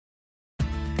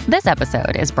This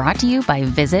episode is brought to you by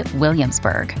Visit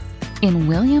Williamsburg. In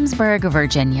Williamsburg,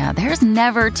 Virginia, there's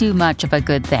never too much of a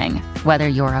good thing. Whether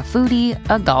you're a foodie,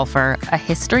 a golfer, a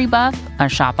history buff, a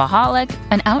shopaholic,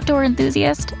 an outdoor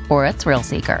enthusiast, or a thrill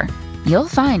seeker, you'll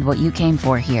find what you came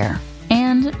for here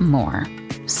and more.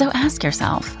 So ask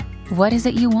yourself, what is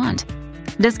it you want?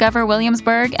 Discover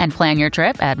Williamsburg and plan your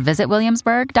trip at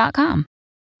visitwilliamsburg.com.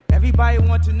 Everybody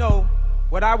want to know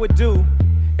what I would do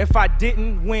if I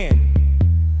didn't win.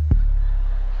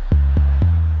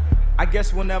 I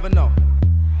guess we'll never know.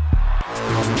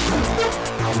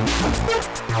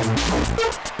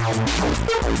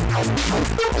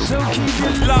 So keep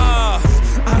it love.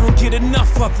 I don't get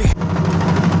enough of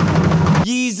it.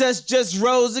 Jesus just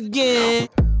rose again.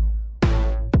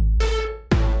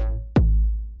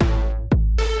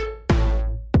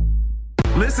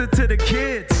 Listen to the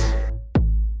kids.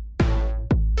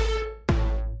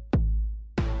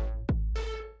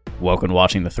 Welcome to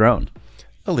Watching the Throne.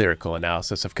 A lyrical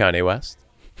analysis of Kanye West.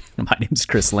 My name's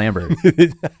Chris Lambert.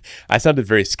 I sounded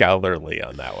very scholarly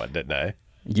on that one, didn't I?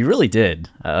 You really did.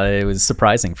 It was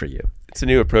surprising for you. It's a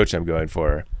new approach I'm going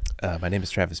for. My name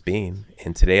is Travis Bean,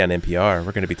 and today on NPR,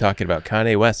 we're going to be talking about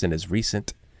Kanye West and his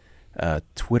recent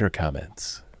Twitter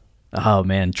comments. Oh,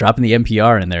 man. Dropping the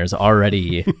NPR in there is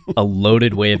already a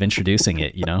loaded way of introducing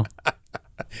it, you know?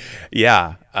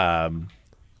 Yeah.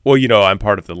 Well, you know, I'm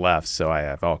part of the left, so I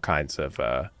have all kinds of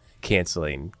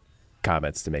canceling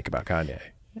comments to make about Kanye.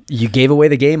 You gave away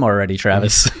the game already,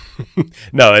 Travis.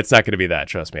 No, it's not going to be that.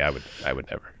 Trust me, I would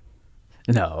never.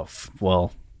 No.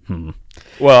 Well,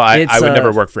 Well, I would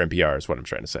never work for NPR is what I'm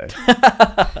trying to say.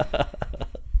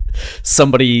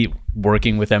 Somebody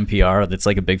working with NPR that's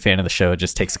like a big fan of the show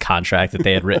just takes a contract that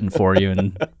they had written for you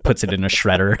and puts it in a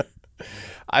shredder.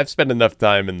 I've spent enough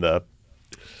time in the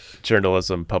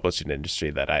journalism publishing industry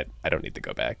that I don't need to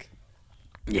go back.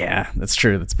 Yeah, that's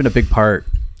true. That's been a big part.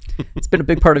 It's been a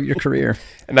big part of your career.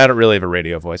 And I don't really have a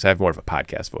radio voice. I have more of a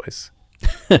podcast voice.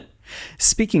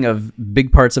 Speaking of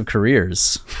big parts of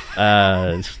careers,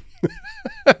 Good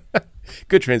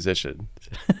transition.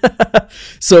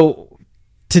 so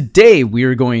today we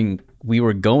were going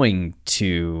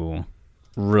to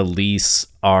release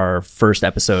our first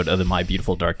episode of the My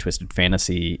Beautiful Dark Twisted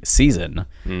Fantasy season,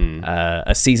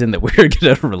 a season that we were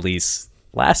going to release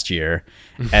last year,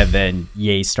 and then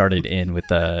Ye started in with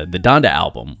the Donda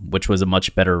album, which was a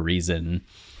much better reason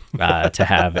to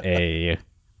have a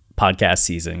podcast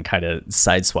season kind of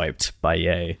sideswiped by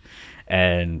Ye.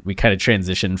 And we kind of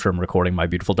transitioned from recording My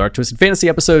Beautiful Dark Twisted Fantasy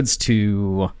episodes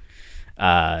to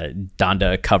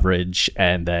Donda coverage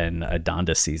and then a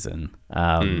Donda season.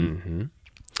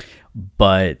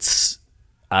 But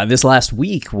this last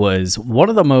week was one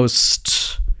of the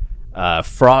most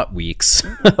fraught weeks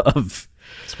of...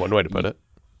 That's one way to put it.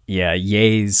 Yeah,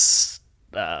 Ye's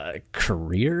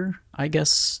career, I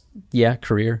guess. Yeah,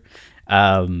 career.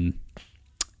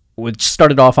 Which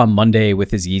started off on Monday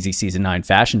with his Yeezy Season 9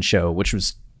 fashion show, which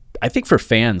was, I think for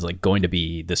fans, like going to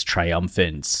be this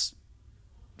triumphant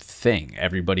thing.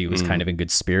 Everybody was kind of in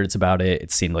good spirits about it.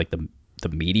 It seemed like the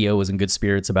media was in good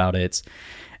spirits about it.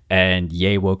 And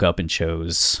Ye woke up and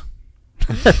chose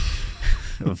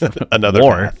Another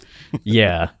path.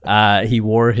 Yeah. He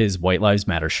wore his White Lives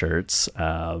Matter shirts.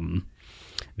 The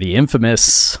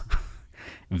infamous,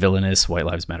 villainous White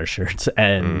Lives Matter shirts.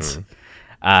 And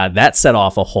that set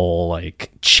off a whole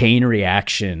like chain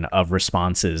reaction of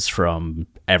responses from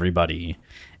everybody.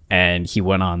 And he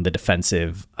went on the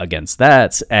defensive against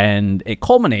that. And it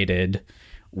culminated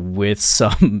with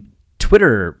some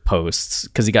Twitter posts,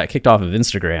 because he got kicked off of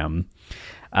Instagram,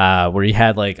 where he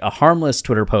had like a harmless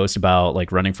Twitter post about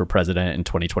like running for president in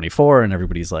 2024, and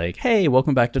everybody's like, hey,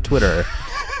 welcome back to Twitter.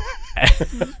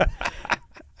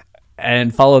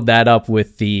 And followed that up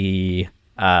with the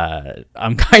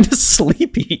I'm kind of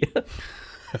sleepy.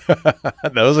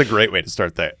 That was a great way to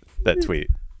start that tweet.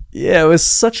 Yeah, it was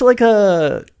such like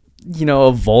a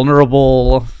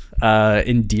vulnerable,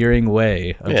 endearing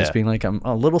way of just being like, I'm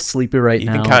a little sleepy right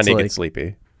now. Even Kanye gets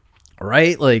sleepy.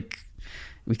 Right? Like,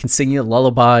 we can sing you a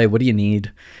lullaby. What do you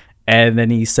need? And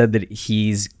then he said that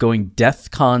he's going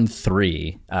DEFCON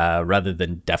 3 rather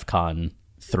than DEFCON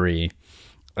 3,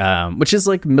 which is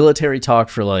like military talk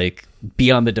for like be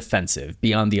on the defensive,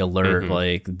 be on the alert.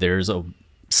 Like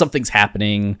something's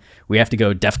happening. We have to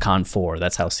go DEFCON 4.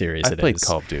 That's how serious it is. I played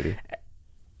Call of Duty.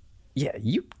 Yeah,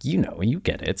 you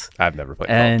get it. I've never played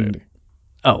Call of Duty.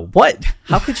 Oh, what?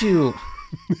 How could you?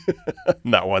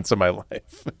 Not once in my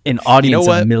life. An audience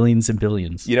of millions and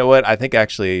billions. You know what? I think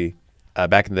actually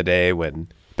back in the day when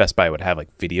Best Buy would have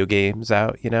like video games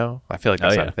out, I feel like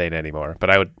that's not a thing anymore. But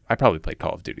I probably played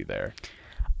Call of Duty there.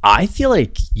 I feel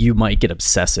like you might get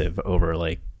obsessive over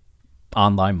like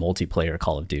online multiplayer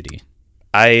Call of Duty.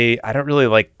 I don't really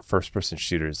like first-person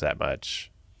shooters that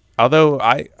much. Although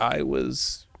I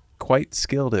was quite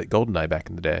skilled at GoldenEye back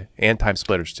in the day, and Time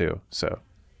Splitters too. So,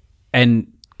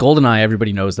 and GoldenEye,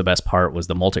 everybody knows the best part was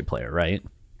the multiplayer, right?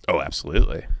 oh,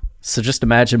 absolutely. So just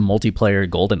imagine multiplayer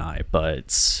GoldenEye,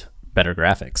 but better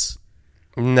graphics.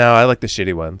 No, I like the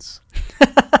shitty ones.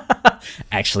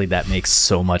 Actually, that makes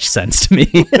so much sense to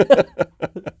me.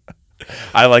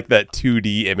 I like that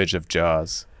 2D image of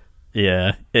Jaws.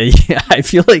 Yeah. I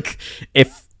feel like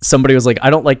if somebody was like, I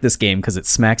don't like this game because it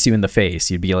smacks you in the face,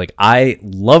 you'd be like, I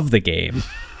love the game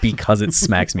because it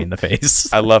smacks me in the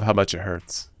face. I love how much it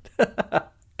hurts.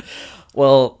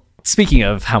 Well, speaking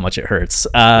of how much it hurts,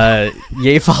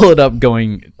 Ye followed up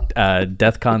going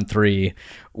DEFCON 3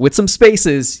 with some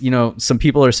spaces. You know, some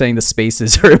people are saying the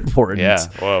spaces are important. Yeah,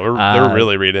 well, they're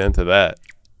really reading into that.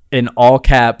 In all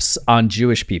caps on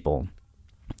Jewish people.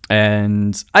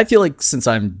 And I feel like since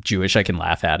I'm Jewish, I can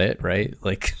laugh at it, right?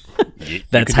 Like,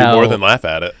 That's you can do more than laugh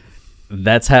at it.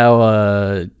 That's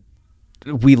how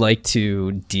we like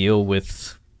to deal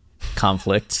with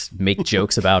conflict, make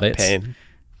jokes about it. Pain.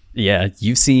 Yeah,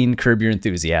 you've seen Curb Your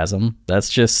Enthusiasm. That's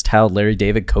just how Larry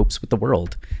David copes with the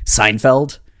world.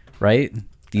 Seinfeld, right?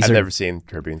 I've never seen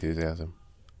Curb Your Enthusiasm.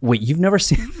 Wait, you've never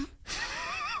seen?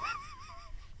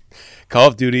 Call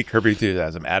of Duty, Curb Your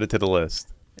Enthusiasm, added to the list.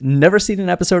 Never seen an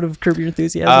episode of Curb Your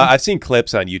Enthusiasm? I've seen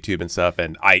clips on YouTube and stuff,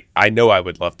 and I know I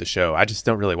would love the show. I just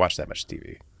don't really watch that much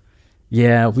TV.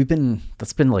 Yeah,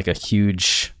 that's been like a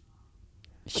huge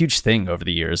thing over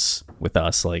the years with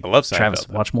us. Like, I love Seinfeld, Travis,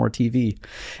 though. watch more TV.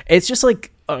 It's just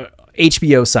like HBO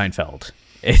Seinfeld.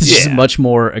 It's just much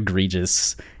more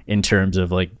egregious in terms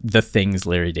of like the things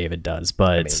Larry David does. But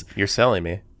I mean, you're selling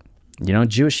me. You know,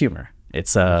 Jewish humor.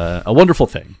 It's a wonderful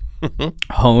thing.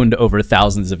 Honed over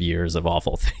thousands of years of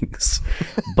awful things.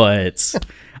 But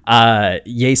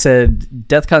Ye said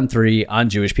DEFCON 3 on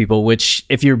Jewish people, which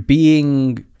if you're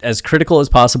being as critical as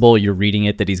possible, you're reading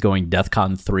it that he's going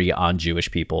DEFCON 3 on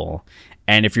Jewish people.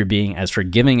 And if you're being as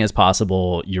forgiving as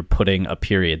possible, you're putting a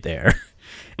period there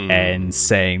and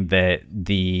saying that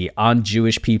the on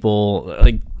Jewish people,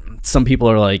 like some people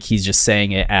are like, he's just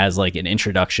saying it as like an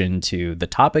introduction to the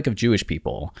topic of Jewish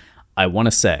people. I want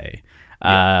to say,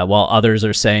 while others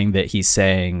are saying that he's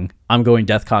saying, I'm going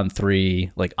DEFCON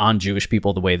 3, like on Jewish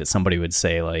people, the way that somebody would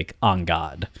say like on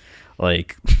God,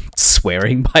 like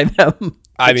swearing by them.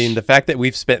 I mean, the fact that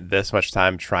we've spent this much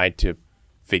time trying to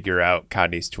figure out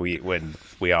Kanye's tweet when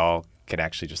we all can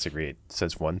actually just agree it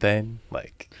says one thing,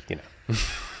 like, you know.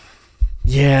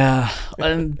 Yeah.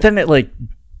 And then it like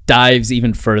dives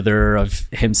even further of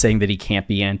him saying that he can't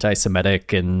be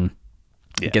anti-Semitic and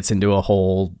gets into a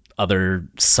whole other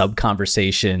sub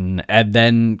conversation and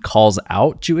then calls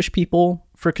out Jewish people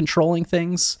for controlling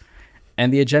things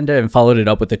and the agenda, and followed it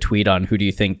up with a tweet on who do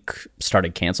you think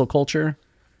started cancel culture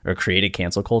or created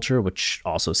cancel culture, which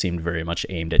also seemed very much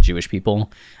aimed at Jewish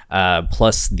people.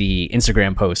 Plus the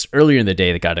Instagram post earlier in the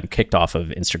day that got him kicked off of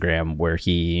Instagram, where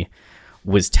he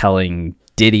was telling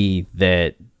Diddy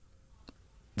that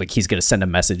like he's going to send a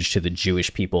message to the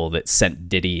Jewish people that sent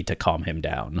Diddy to calm him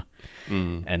down.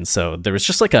 And so there was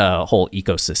just like a whole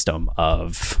ecosystem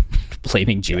of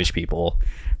blaming Jewish people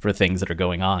for things that are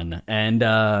going on. And,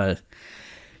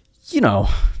 you know,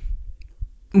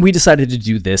 we decided to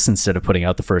do this instead of putting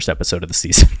out the first episode of the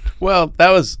season. Well,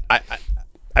 that was,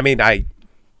 I mean, I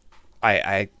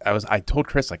told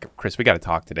Chris, like, Chris, we got to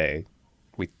talk today.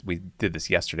 We did this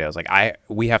yesterday. I was like,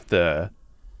 we have to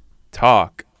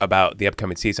talk about the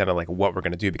upcoming season and like what we're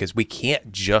going to do, because we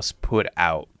can't just put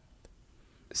out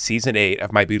season 8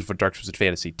 of My Beautiful Dark Twisted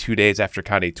Fantasy 2 days after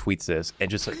Kanye tweets this and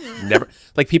just like never,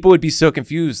 like people would be so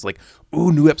confused, like,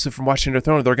 ooh, new episode from Watching the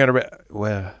Throne, they're gonna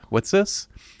well, what's this,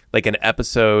 like an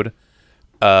episode,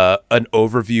 an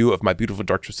overview of My Beautiful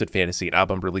Dark Twisted Fantasy, an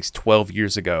album released 12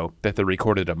 years ago that they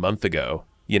recorded a month ago,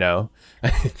 you know.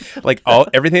 Like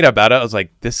everything about it, I was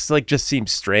like, this like just seems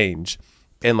strange.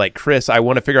 And like, Chris, I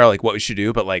want to figure out like what we should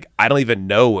do, but like I don't even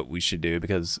know what we should do,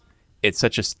 because it's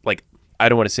such a, like, I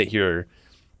don't want to sit here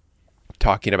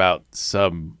talking about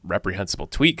some reprehensible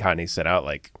tweet Kanye sent out.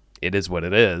 Like, it is what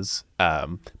it is.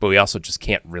 But we also just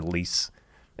can't release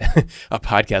a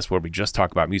podcast where we just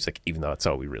talk about music, even though that's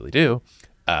all we really do,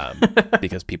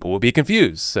 because people will be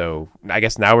confused. So I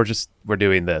guess now we're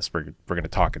doing this. We're going to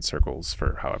talk in circles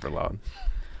for however long.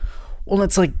 Well,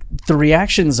 it's like the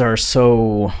reactions are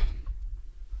so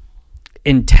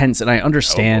intense, and I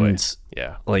understand.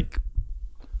 Yeah. Like,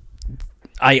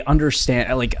 I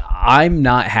understand. Like, I'm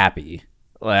not happy.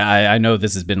 I know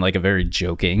this has been like a very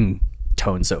joking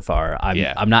tone so far.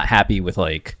 Yeah. I'm not happy with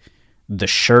like the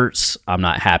shirts. I'm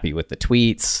not happy with the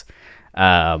tweets.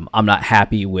 I'm not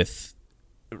happy with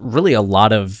really a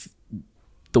lot of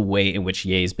the way in which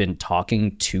Ye's been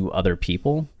talking to other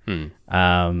people.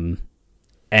 And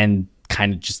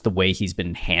kind of just the way he's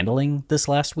been handling this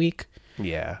last week.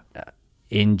 Yeah.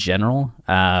 In general.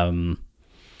 At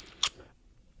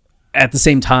the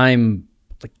same time,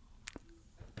 like,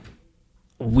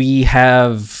 we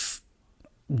have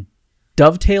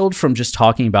dovetailed from just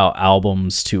talking about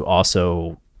albums to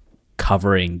also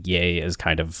covering Ye as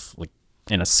kind of like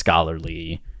in a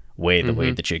scholarly way, the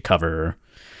way that you cover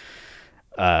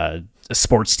a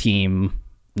sports team,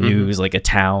 news, like a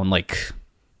town. Like,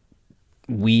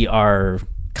 we are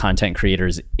content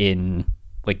creators in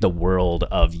like the world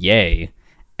of Ye,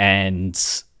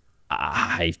 and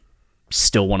I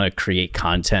still want to create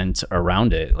content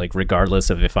around it, like regardless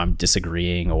of if I'm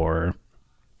disagreeing or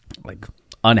like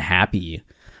unhappy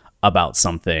about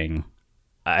something.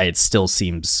 It still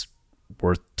seems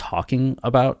worth talking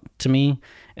about to me,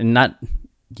 and not,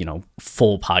 you know,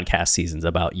 full podcast seasons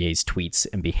about Ye's tweets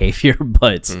and behavior,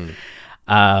 but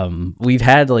we've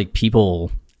had like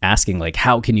people asking like,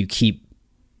 how can you keep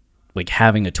like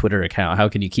having a Twitter account? How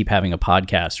can you keep having a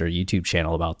podcast or a YouTube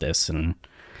channel about this? And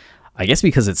I guess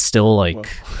because it's still like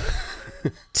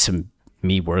to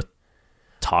me worth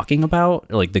talking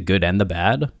about, like the good and the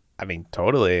bad. I mean,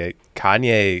 totally.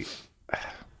 Kanye,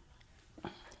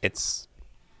 it's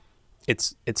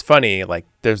funny. Like,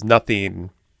 there's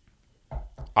nothing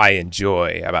I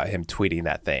enjoy about him tweeting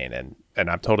that thing, and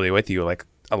I'm totally with you. Like,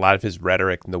 a lot of his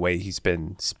rhetoric and the way he's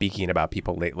been speaking about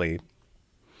people lately,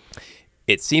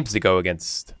 it seems to go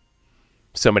against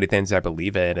so many things I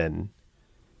believe in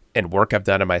and work I've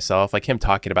done in myself. Like him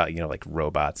talking about, you know, like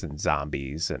robots and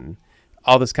zombies and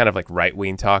all this kind of like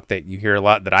right-wing talk that you hear a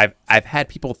lot, that I've had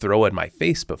people throw in my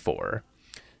face before,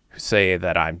 who say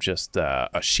that I'm just a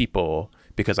sheeple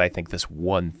because I think this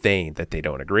one thing that they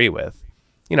don't agree with.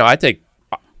 You know,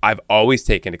 I've always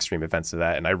taken extreme offense to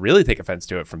that, and I really take offense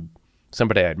to it from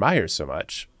somebody I admire so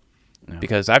much,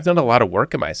 because I've done a lot of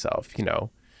work in myself, you know,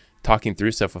 talking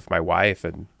through stuff with my wife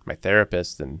and my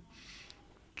therapist, and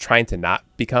trying to not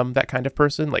become that kind of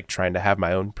person, like trying to have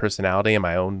my own personality and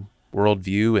my own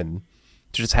worldview, and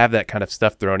to just have that kind of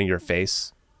stuff thrown in your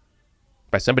face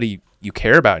by somebody you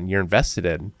care about and you're invested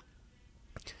in.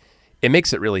 It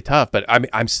makes it really tough, but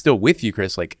I'm still with you,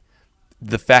 Chris. Like,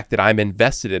 the fact that I'm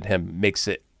invested in him makes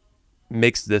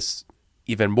this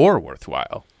even more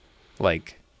worthwhile.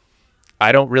 Like,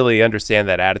 I don't really understand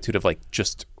that attitude of like,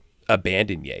 just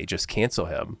abandon Ye, just cancel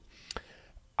him.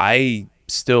 I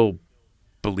still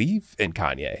believe in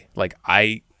Kanye. Like,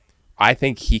 I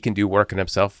think he can do work on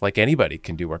himself like anybody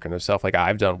can do work on himself. Like,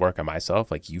 I've done work on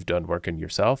myself, like you've done work on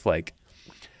yourself. Like,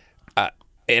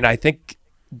 and I think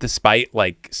despite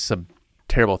like some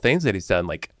terrible things that he's done,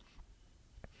 like,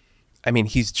 I mean,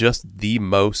 he's just the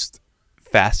most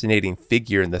fascinating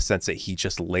figure in the sense that he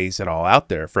just lays it all out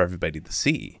there for everybody to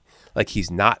see. Like, he's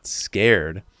not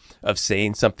scared of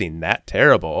saying something that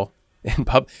terrible in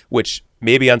pub, which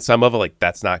maybe on some level, like,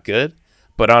 that's not good,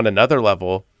 but on another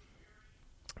level,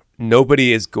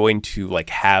 nobody is going to like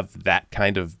have that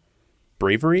kind of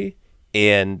bravery,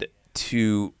 and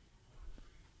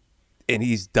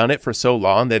he's done it for so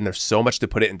long, then there's so much to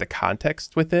put it into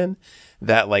context within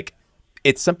that, like,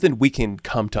 it's something we can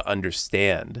come to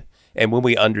understand. And when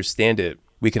we understand it,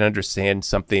 we can understand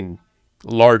something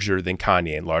larger than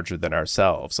Kanye and larger than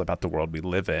ourselves, about the world we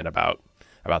live in, about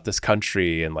this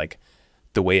country, and like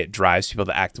the way it drives people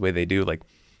to act the way they do. Like,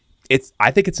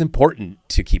 I think it's important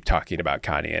to keep talking about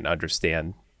Kanye and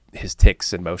understand his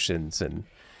tics and motions. And,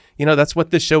 you know, that's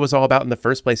what this show was all about in the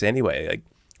first place anyway. Like,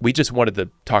 we just wanted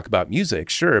to talk about music,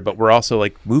 sure, but we're also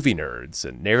like movie nerds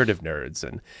and narrative nerds,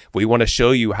 and we want to show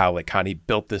you how like Kanye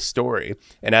built this story.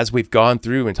 And as we've gone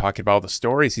through and talking about all the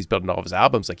stories he's built in all of his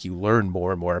albums, like, you learn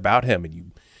more and more about him,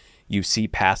 and you see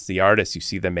past the artist, you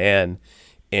see the man,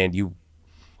 and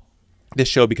this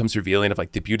show becomes revealing of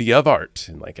like the beauty of art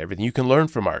and like everything you can learn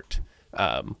from art.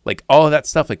 Like, all of that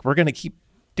stuff, like, we're going to keep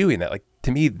doing that. Like,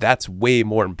 to me, that's way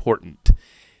more important.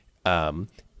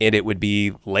 And it would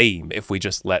be lame if we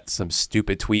just let some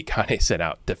stupid tweet Kanye sent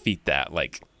out defeat that.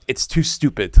 Like, it's too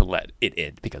stupid to let it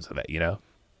end because of it, you know?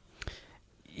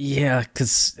 Yeah,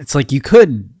 because it's like you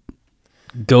could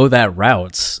go that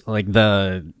route, like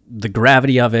the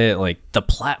gravity of it, like the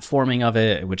platforming of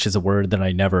it, which is a word that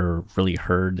I never really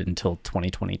heard until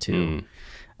 2022.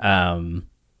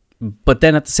 But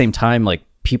then at the same time, like,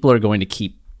 people are going to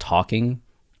keep talking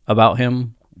about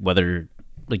him, whether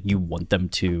like you want them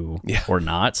to or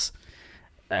not.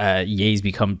 Ye's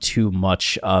become too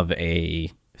much of a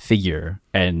figure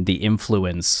and the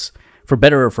influence, for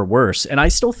better or for worse. And I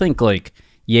still think like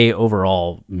Ye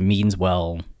overall means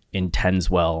well, intends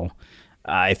well.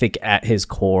 I think at his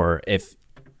core, if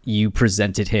you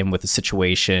presented him with a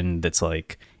situation that's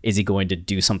like, is he going to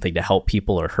do something to help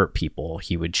people or hurt people,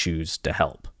 he would choose to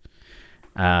help.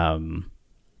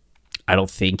 I don't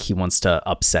think he wants to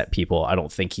upset people. I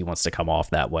don't think he wants to come off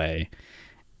that way,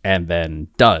 and then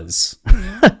does.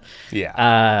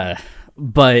 Yeah.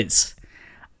 But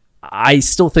I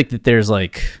still think that there's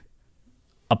like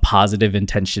a positive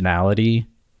intentionality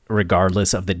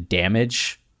regardless of the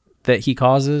damage that he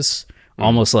causes.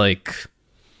 Almost like,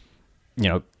 you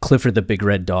know, Clifford the Big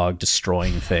Red Dog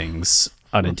destroying things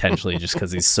unintentionally just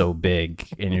because he's so big,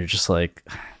 and you're just like,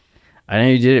 I know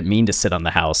you didn't mean to sit on the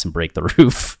house and break the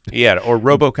roof. Yeah, or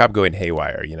RoboCop going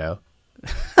haywire, you know?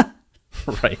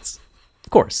 Right. Of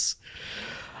course.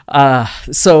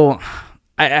 So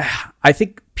I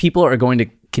think people are going to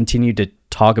continue to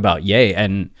talk about Ye,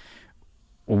 and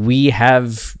we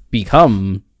have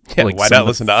become... Yeah, why not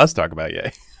listen to us talk about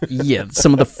Ye? Yeah,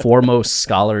 some of the foremost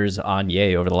scholars on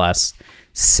Ye over the last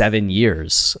 7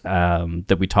 years,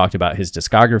 that we talked about his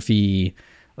discography,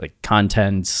 like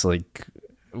content, like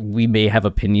we may have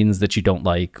opinions that you don't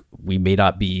like. We may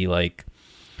not be like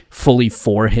fully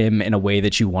for him in a way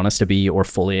that you want us to be, or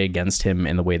fully against him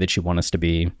in the way that you want us to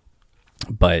be.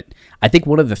 But I think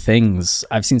one of the things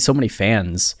I've seen so many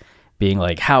fans being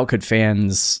like, how could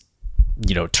fans,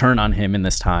 you know, turn on him in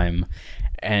this time?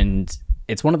 And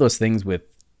it's one of those things with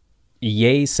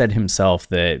Ye said himself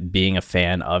that being a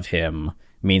fan of him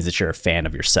means that you're a fan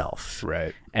of yourself.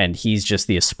 Right. And he's just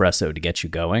the espresso to get you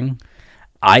going.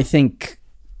 I think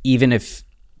even if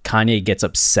Kanye gets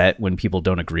upset when people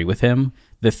don't agree with him,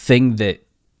 the thing that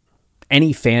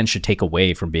any fan should take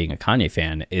away from being a Kanye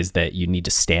fan is that you need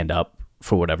to stand up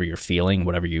for whatever you're feeling,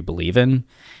 whatever you believe in.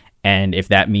 And if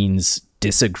that means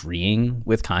disagreeing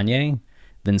with Kanye,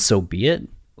 then so be it.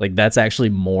 Like, that's actually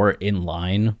more in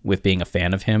line with being a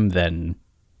fan of him than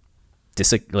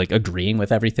agreeing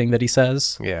with everything that he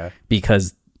says. Yeah.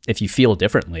 Because if you feel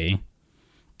differently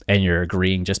and you're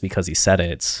agreeing just because he said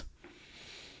it,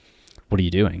 what are you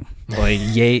doing? Like,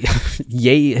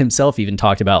 Ye himself even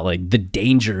talked about like the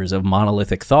dangers of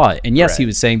monolithic thought. And yes, He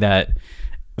was saying that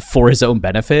for his own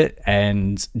benefit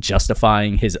and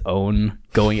justifying his own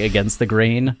going against the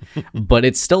grain, but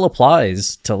it still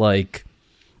applies to like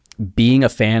being a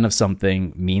fan of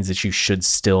something means that you should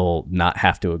still not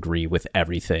have to agree with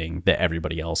everything that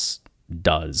everybody else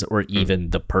does, or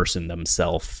even the person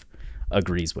themselves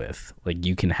agrees with. Like,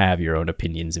 you can have your own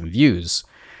opinions and views.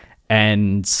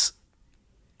 And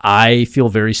I feel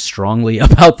very strongly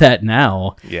about that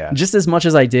now. Yeah. Just as much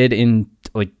as I did in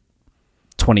like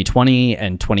 2020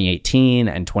 and 2018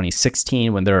 and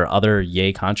 2016, when there are other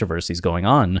Ye controversies going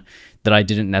on, that I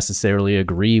didn't necessarily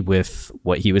agree with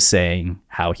what he was saying,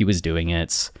 how he was doing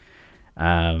it.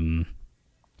 But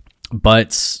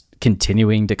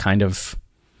continuing to kind of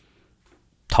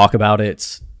talk about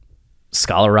it,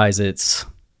 scholarize it,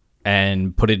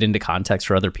 and put it into context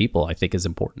for other people, I think is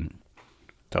important.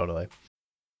 Totally.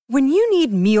 When you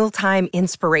need mealtime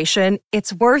inspiration,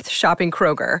 it's worth shopping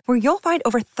Kroger, where you'll find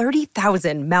over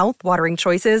 30,000 mouth-watering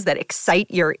choices that excite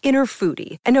your inner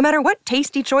foodie. And no matter what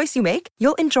tasty choice you make,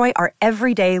 you'll enjoy our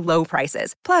everyday low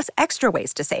prices, plus extra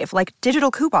ways to save, like digital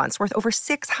coupons worth over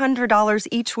 $600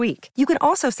 each week. You can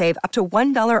also save up to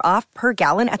 $1 off per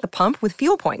gallon at the pump with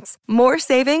fuel points. More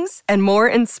savings and more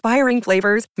inspiring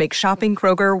flavors make shopping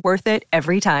Kroger worth it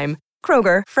every time.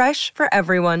 Kroger, fresh for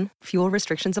everyone. Fuel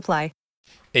restrictions apply.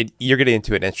 You're getting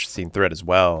into an interesting thread as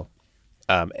well.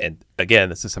 And again,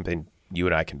 this is something you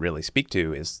and I can really speak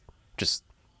to, is just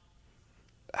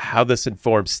how this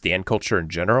informs stan culture in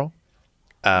general,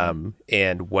 and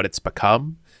what it's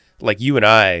become. Like, you and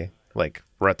I, like,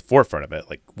 we're at the forefront of it.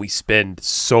 Like, we spend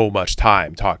so much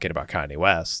time talking about Kanye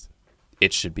West.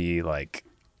 It should be like,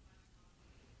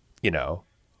 you know,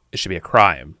 it should be a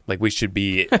crime. Like, we should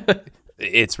be,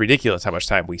 it's ridiculous how much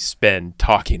time we spend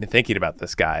talking and thinking about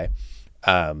this guy.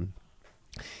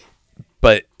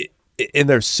 But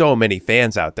there's so many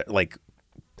fans out there, like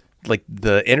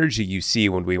the energy you see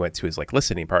when we went to his like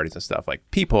listening parties and stuff. Like,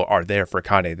 people are there for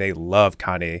Kanye. They love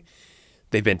Kanye.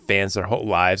 They've been fans their whole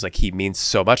lives. Like, he means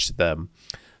so much to them.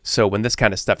 So when this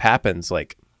kind of stuff happens,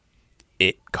 like,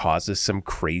 it causes some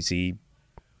crazy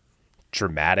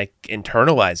dramatic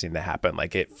internalizing to happen.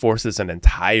 Like, it forces an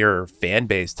entire fan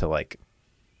base to like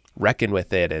reckon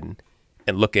with it and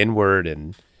look inward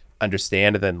and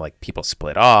understand, and then like people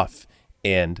split off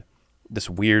and this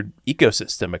weird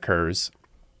ecosystem occurs.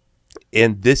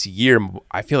 And this year,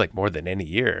 I feel like more than any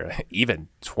year, even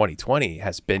 2020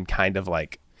 has been kind of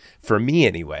like for me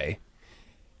anyway,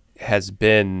 has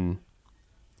been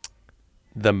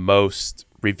the most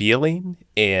revealing,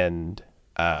 and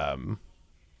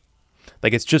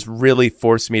like it's just really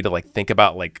forced me to like think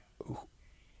about like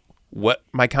what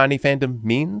my Kanye fandom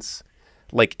means,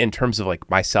 like in terms of like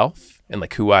myself and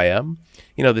like who I am.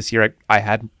 You know, this year I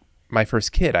had my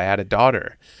first kid, I had a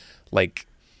daughter, like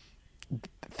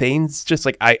things just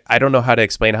like I don't know how to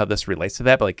explain how this relates to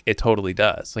that, but like it totally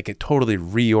does. Like it totally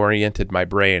reoriented my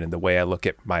brain and the way I look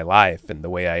at my life and the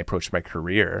way I approach my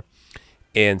career.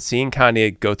 And seeing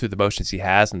Kanye go through the motions he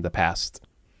has in the past,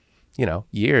 you know,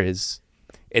 year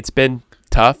it's been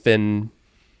tough, and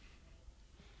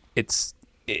it's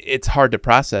hard to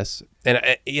process. And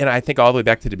you know, I think all the way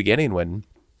back to the beginning when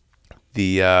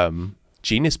the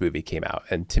Genius movie came out,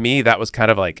 and to me that was kind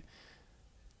of like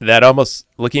that, almost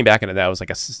looking back at it, that was like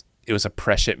it was a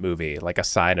prescient movie, like a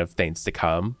sign of things to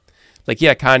come. Like,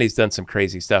 yeah, Kanye's done some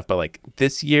crazy stuff, but like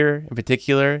this year in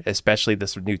particular, especially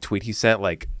this new tweet he sent,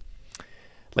 like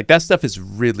that stuff is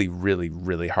really, really,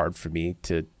 really hard for me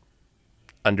to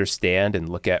understand and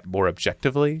look at more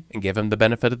objectively and give him the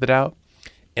benefit of the doubt.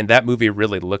 And that movie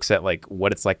really looks at like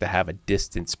what it's like to have a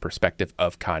distance perspective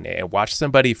of Kanye and watch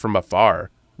somebody from afar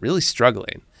really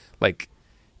struggling. Like,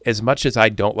 as much as I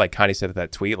don't like Kanye said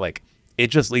that tweet, like it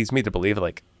just leads me to believe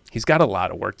like he's got a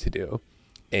lot of work to do.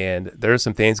 And there are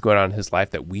some things going on in his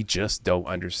life that we just don't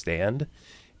understand.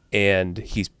 And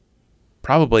he's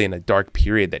probably in a dark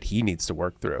period that he needs to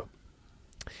work through.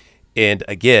 And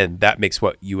again, that makes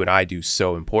what you and I do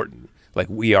so important. Like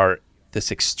we are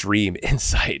this extreme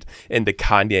insight into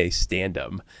Kanye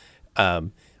standum.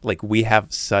 Like we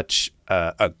have such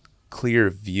a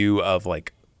clear view of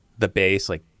like the base.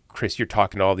 Like Chris, you're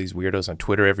talking to all these weirdos on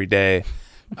Twitter every day.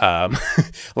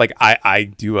 Like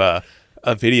I do a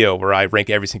video where I rank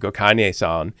every single Kanye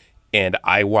song, and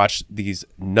I watch these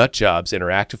nut jobs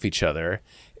interact with each other.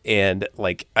 And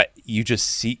like you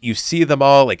see them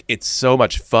all. Like it's so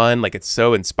much fun. Like it's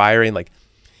so inspiring. Like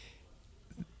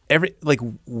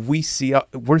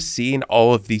we're seeing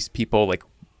all of these people like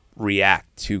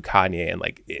react to Kanye, and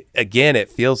like it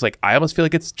feels like I almost feel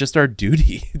like it's just our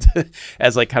duty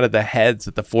as like kind of the heads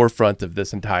at the forefront of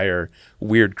this entire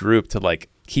weird group to like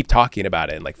keep talking about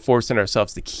it and like forcing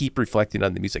ourselves to keep reflecting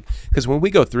on the music. Because when we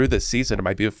go through this season of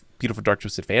My Beautiful Dark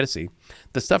Twisted Fantasy,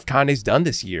 the stuff Kanye's done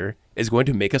this year is going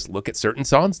to make us look at certain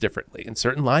songs differently and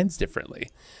certain lines differently.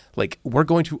 Like we're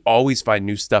going to always find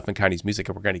new stuff in Kanye's music,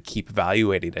 and we're going to keep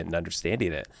evaluating it and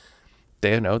understanding it.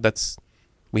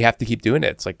 We have to keep doing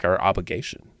it. It's like our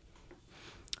obligation.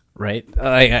 Right.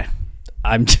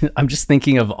 I'm just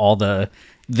thinking of all the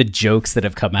jokes that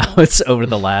have come out over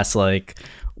the last like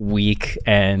week,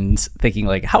 and thinking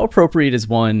like, how appropriate is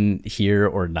one here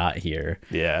or not here?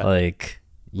 Yeah. Like,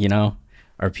 you know,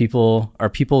 are people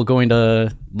going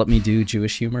to let me do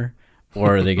Jewish humor,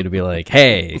 or are they going to be like,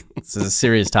 hey, this is a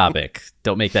serious topic,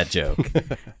 don't make that joke?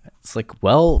 It's like,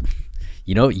 well,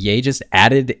 you know, Ye just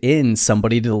added in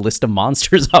somebody to the list of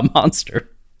monsters on Monster.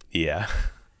 Yeah.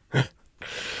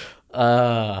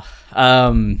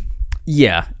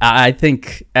 Yeah, I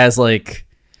think as like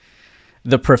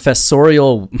the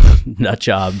professorial nut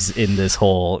jobs in this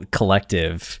whole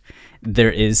collective,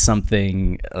 there is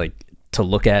something like to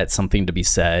look at, something to be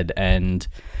said. And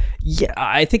yeah,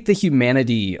 I think the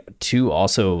humanity too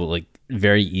also like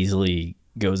very easily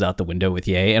goes out the window with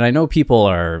Ye. And I know people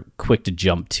are quick to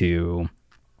jump to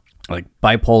like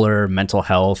bipolar, mental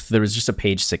health. There was just a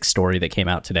Page 6 story that came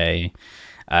out today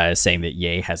saying that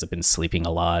Ye hasn't been sleeping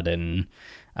a lot, and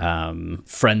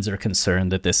friends are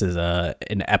concerned that this is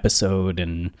an episode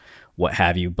and what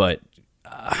have you. But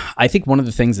I think one of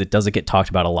the things that doesn't get talked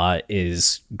about a lot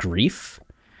is grief.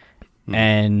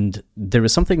 And there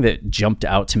was something that jumped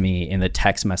out to me in the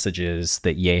text messages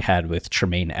that Ye had with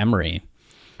Tremaine Emory,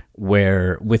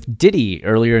 where with Diddy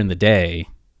earlier in the day,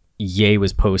 Ye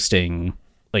was posting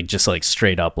like just like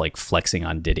straight up like flexing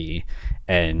on Diddy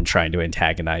and trying to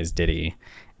antagonize Diddy.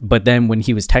 But then when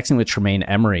he was texting with Tremaine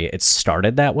Emory, it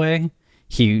started that way.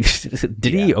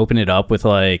 Diddy open it up with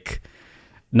like,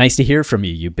 "Nice to hear from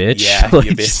you, you bitch." Yeah, like,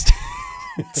 you bitch.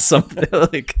 Something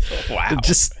like, wow.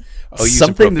 Just using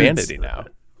something profanity now.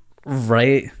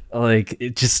 Right. Like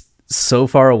it just so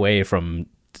far away from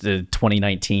the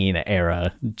 2019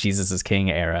 era, Jesus is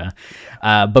King era.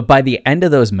 But by the end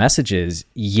of those messages,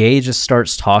 Ye just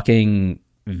starts talking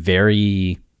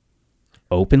very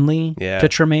openly to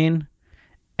Tremaine,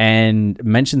 and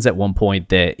mentions at one point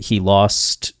that he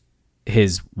lost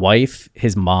his wife,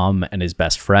 his mom, and his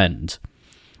best friend.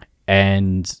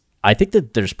 And I think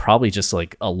that there's probably just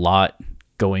like a lot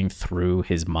going through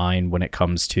his mind when it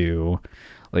comes to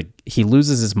like he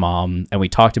loses his mom, and we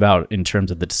talked about in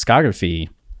terms of the discography,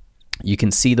 you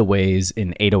can see the ways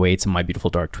in 808s and My Beautiful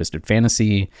Dark Twisted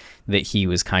Fantasy that he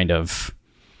was kind of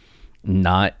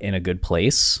not in a good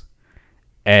place.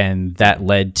 And that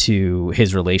led to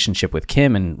his relationship with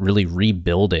Kim and really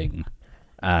rebuilding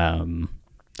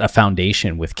a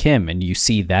foundation with Kim. And you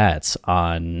see that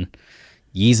on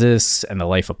Yeezus and The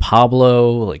Life of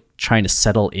Pablo, like trying to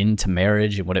settle into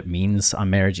marriage and what it means on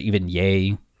marriage. Even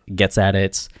Ye gets at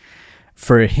it.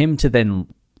 For him to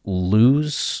then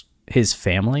lose his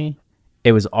family,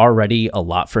 it was already a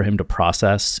lot for him to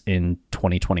process in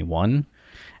 2021.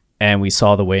 And we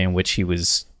saw the way in which he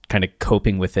was kind of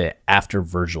coping with it after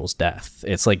Virgil's death.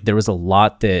 It's like there was a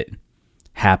lot that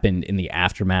happened in the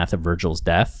aftermath of Virgil's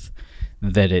death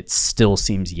that it still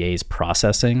seems Ye's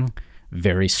processing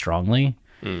very strongly.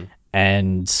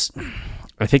 And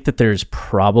I think that there's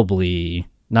probably,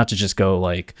 not to just go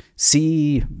like,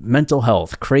 see mental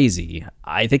health, crazy.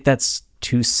 I think that's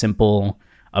too simple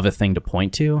of a thing to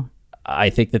point to. I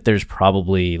think that there's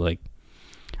probably like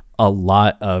a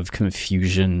lot of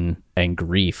confusion and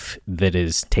grief that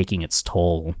is taking its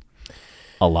toll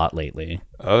a lot lately.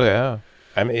 Oh yeah.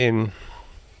 I mean,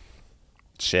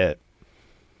 shit.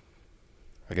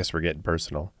 I guess we're getting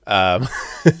personal.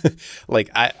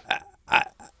 Like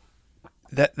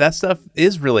that stuff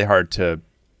is really hard to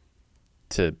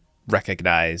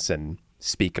recognize and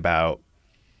speak about.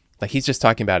 Like he's just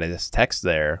talking about this text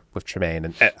there with Tremaine,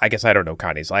 and I guess I don't know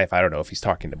Kanye's life. I don't know if he's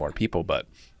talking to more people, but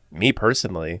me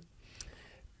personally,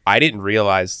 I didn't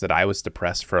realize that I was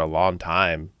depressed for a long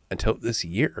time until this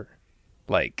year.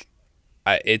 Like,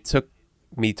 it took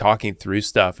me talking through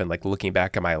stuff and like looking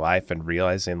back at my life and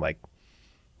realizing like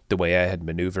the way I had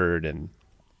maneuvered and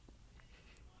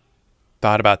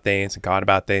thought about things and gone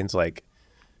about things. Like,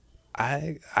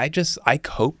 I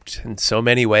coped in so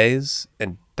many ways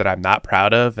and that I'm not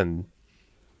proud of and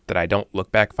that I don't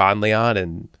look back fondly on.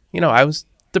 And, you know, I was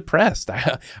depressed.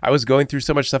 I was going through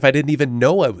so much stuff I didn't even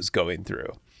know I was going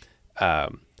through.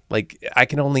 Like I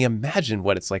can only imagine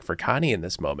what it's like for Kanye in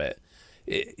this moment.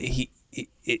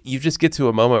 You just get to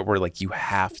a moment where like you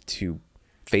have to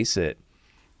face it.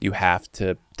 You have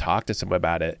to talk to someone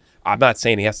about it. I'm not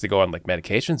saying he has to go on like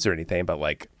medications or anything, but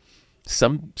like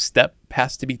some step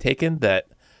has to be taken that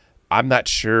I'm not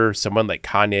sure someone like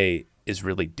Kanye is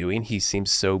really doing. He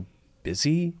seems so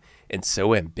busy and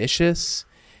so ambitious,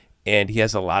 and he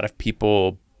has a lot of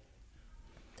people.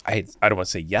 I don't want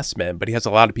to say yes men, but he has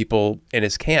a lot of people in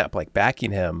his camp like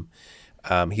backing him.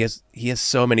 He has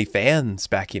so many fans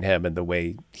backing him and the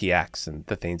way he acts and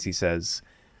the things he says.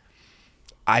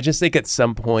 I just think at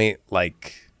some point,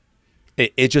 like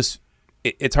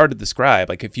it's hard to describe.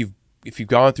 Like if you've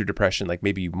gone through depression, like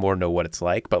maybe you more know what it's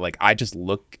like. But like I just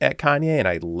look at Kanye and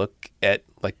I look at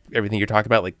like everything you're talking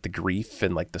about, like the grief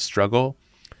and like the struggle.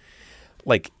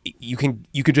 Like you can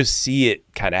just see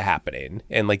it kind of happening,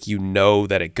 and like you know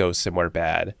that it goes somewhere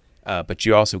bad, but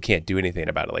you also can't do anything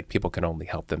about it. Like people can only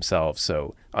help themselves.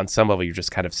 So on some level, you're just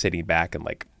kind of sitting back and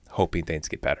like hoping things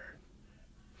get better.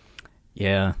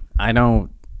 Yeah, I know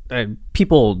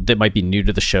people that might be new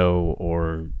to the show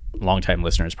or longtime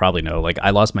listeners probably know. Like I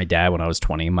lost my dad when I was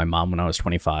 20, my mom when I was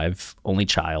 25, only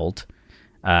child.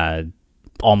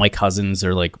 All my cousins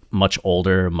are like much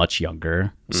older, much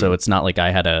younger. So it's not like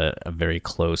I had a very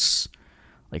close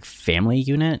like family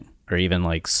unit or even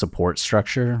like support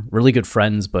structure. Really good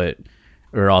friends, but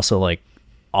we were also like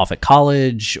off at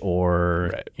college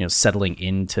or, you know, settling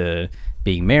into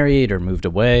being married or moved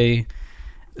away.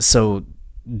 So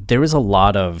there was a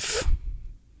lot of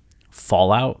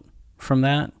fallout from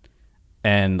that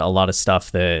and a lot of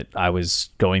stuff that I was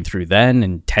going through then,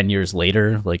 and 10 years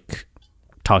later, like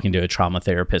talking to a trauma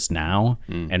therapist now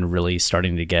and really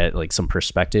starting to get like some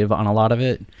perspective on a lot of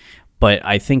it. But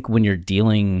I think when you're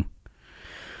dealing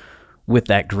with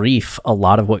that grief, a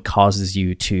lot of what causes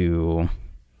you to,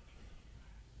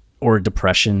 or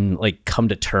depression, like come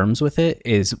to terms with it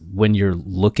is when you're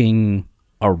looking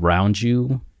around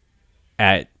you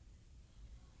at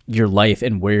your life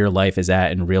and where your life is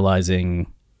at and realizing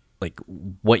like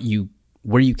where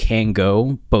you can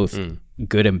go, both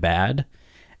good and bad,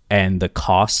 and the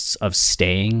costs of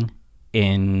staying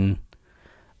in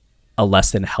a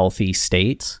less than healthy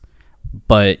state.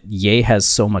 But Ye has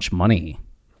so much money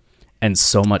and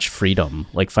so much freedom,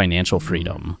 like financial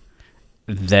freedom,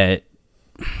 that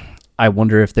I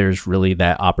wonder if there's really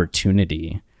that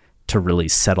opportunity to really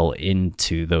settle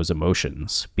into those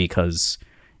emotions, because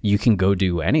you can go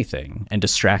do anything and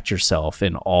distract yourself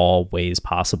in all ways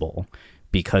possible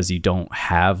because you don't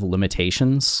have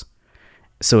limitations.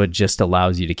 So it just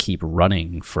allows you to keep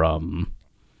running from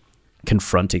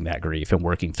confronting that grief and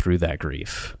working through that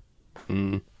grief.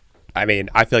 I mean,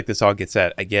 I feel like this all gets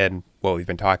at, again, what we've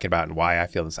been talking about and why I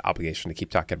feel this obligation to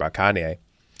keep talking about Kanye.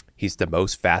 He's the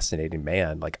most fascinating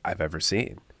man like I've ever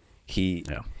seen.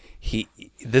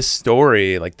 This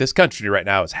story, like this country right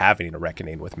now is having a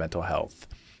reckoning with mental health.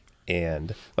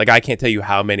 And like, I can't tell you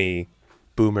how many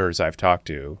boomers I've talked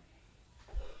to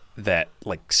that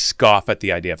like scoff at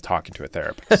the idea of talking to a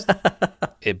therapist.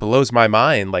 It blows my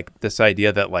mind. Like this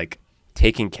idea that like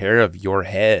taking care of your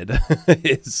head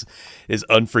is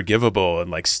unforgivable and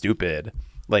like stupid.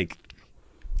 Like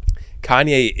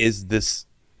Kanye is this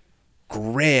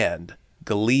grand,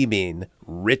 gleaming,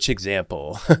 rich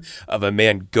example of a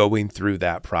man going through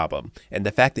that problem. And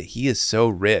the fact that he is so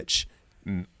rich,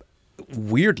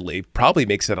 weirdly, probably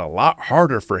makes it a lot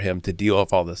harder for him to deal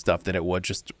with all this stuff than it would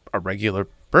just a regular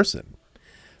person.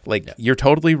 Like, you're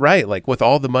totally right. Like, with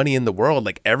all the money in the world,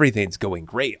 like, everything's going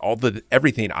great.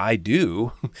 Everything I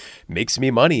do makes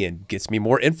me money and gets me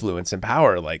more influence and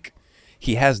power. Like,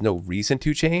 he has no reason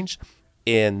to change.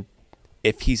 And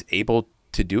if he's able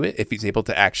to do it, if he's able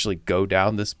to actually go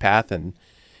down this path and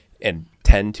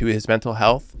tend to his mental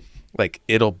health, like,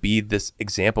 it'll be this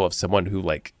example of someone who,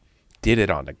 like, did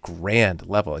it on a grand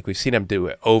level. Like, we've seen him do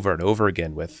it over and over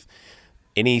again with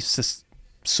any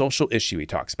social issue he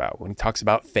talks about, when he talks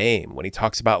about fame, when he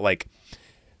talks about like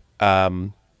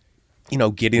getting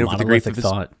over the grief of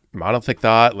his monolithic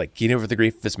thought, like getting over the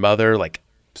grief of his mother, like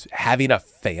having a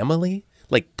family,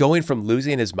 like going from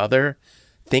losing his mother,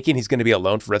 thinking he's going to be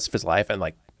alone for the rest of his life, and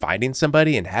like finding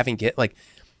somebody and having like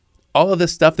all of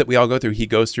this stuff that we all go through, he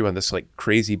goes through on this like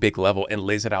crazy big level and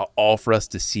lays it out all for us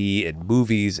to see in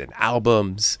movies and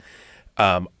albums,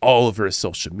 all over his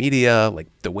social media, like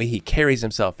the way he carries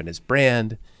himself and his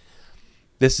brand.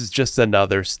 This is just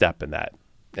another step in that,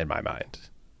 in my mind.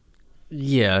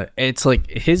 Yeah, it's like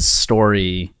his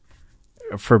story,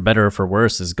 for better or for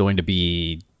worse, is going to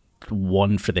be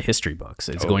one for the history books.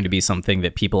 It's going to be something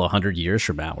that people 100 years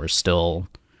from now are still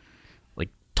like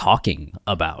talking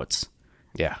about.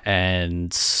 Yeah.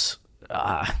 And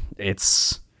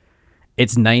it's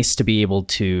nice to be able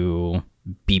to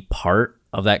be part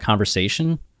of that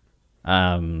conversation,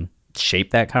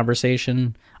 shape that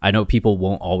conversation. I know people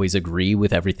won't always agree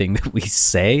with everything that we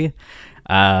say,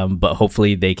 but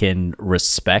hopefully they can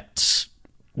respect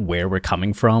where we're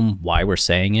coming from, why we're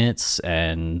saying it,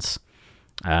 and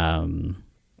be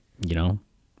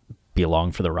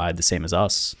along for the ride the same as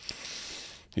us.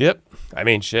 Yep. I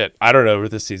mean, shit. I don't know where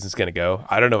this season's going to go.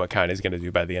 I don't know what Kanye's going to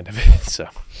do by the end of it. So,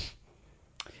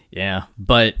 yeah.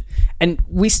 And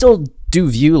we still do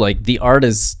view like the art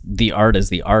as the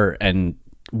art, and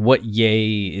what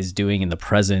Ye is doing in the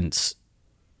present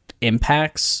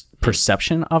impacts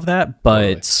perception of that.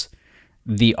 But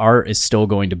the art is still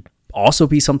going to also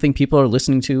be something people are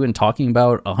listening to and talking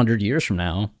about 100 years from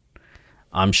now,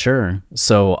 I'm sure.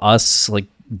 So us like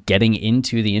getting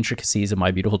into the intricacies of My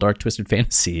Beautiful Dark Twisted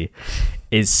Fantasy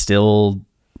is still,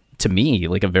 to me,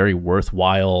 like a very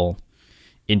worthwhile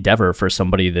endeavor for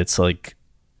somebody that's like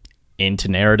into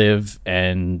narrative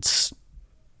and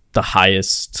the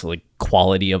highest like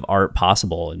quality of art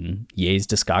possible. And Ye's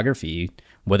discography,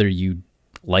 whether you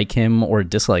like him or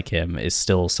dislike him, is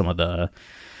still some of the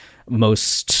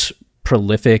most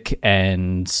prolific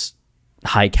and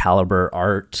high caliber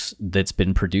art that's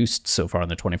been produced so far in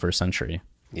the 21st century.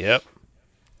 Yep.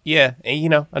 Yeah.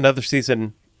 And another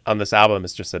season on this album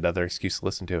is just another excuse to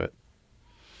listen to it.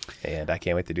 And I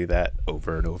can't wait to do that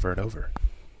over and over and over.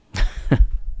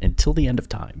 Until the end of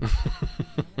time.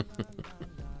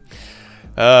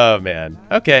 Oh, man.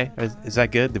 Okay. Is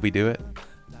that good? Did we do it?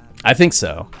 I think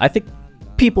so. I think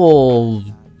people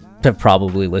have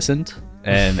probably listened.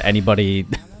 And anybody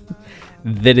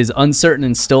that is uncertain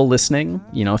and still listening,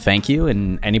 thank you.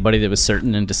 And anybody that was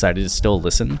certain and decided to still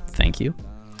listen, thank you.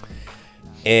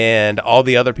 And all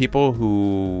the other people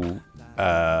who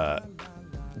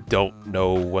don't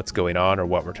know what's going on or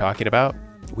what we're talking about,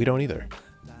 we don't either.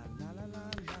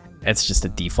 It's just a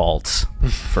default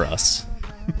for us.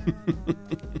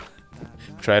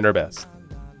 Trying our best.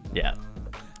 Yeah.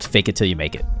 Fake it till you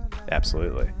make it.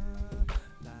 Absolutely.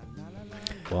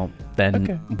 Well,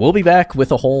 then We'll be back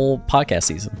with a whole podcast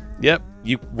season. Yep.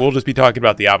 We'll just be talking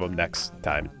about the album next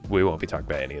time. We won't be talking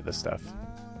about any of this stuff.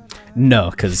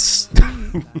 No, because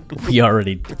we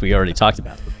already talked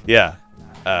about it. Yeah.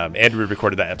 And we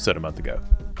recorded that episode a month ago.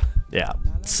 Yeah.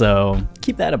 So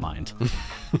keep that in mind.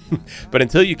 But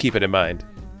until you keep it in mind,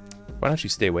 why don't you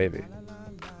stay wavy?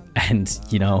 And,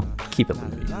 keep it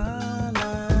loopy.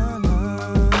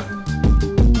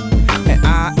 And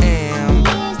I am.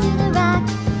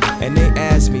 And they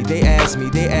ask me,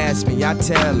 I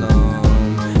tell them.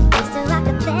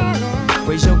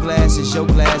 Raise your glasses, your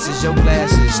glasses, your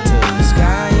glasses to the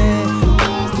sky,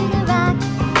 yeah.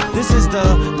 This is the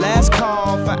last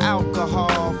call for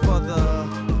alcohol for the.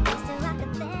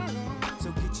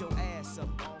 So get your ass up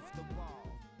off the wall.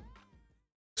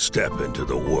 Step into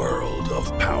the world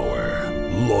of power,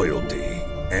 loyalty,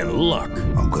 and luck.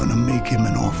 I'm gonna make him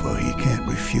an offer he can't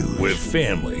refuse. With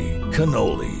family,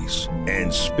 cannolis,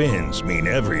 and spins mean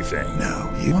everything.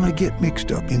 Now, you wanna get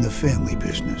mixed up in the family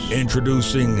business.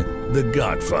 Introducing The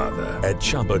Godfather at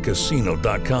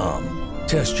ChumbaCasino.com.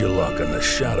 Test your luck in the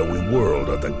shadowy world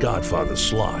of The Godfather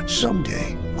slot.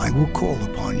 Someday, I will call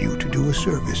upon you to do a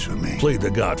service for me. Play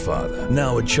The Godfather,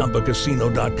 now at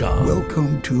ChumbaCasino.com.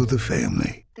 Welcome to the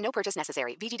family. No purchase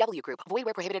necessary. VGW Group. Void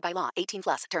where prohibited by law.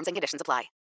 18+. Terms and conditions apply.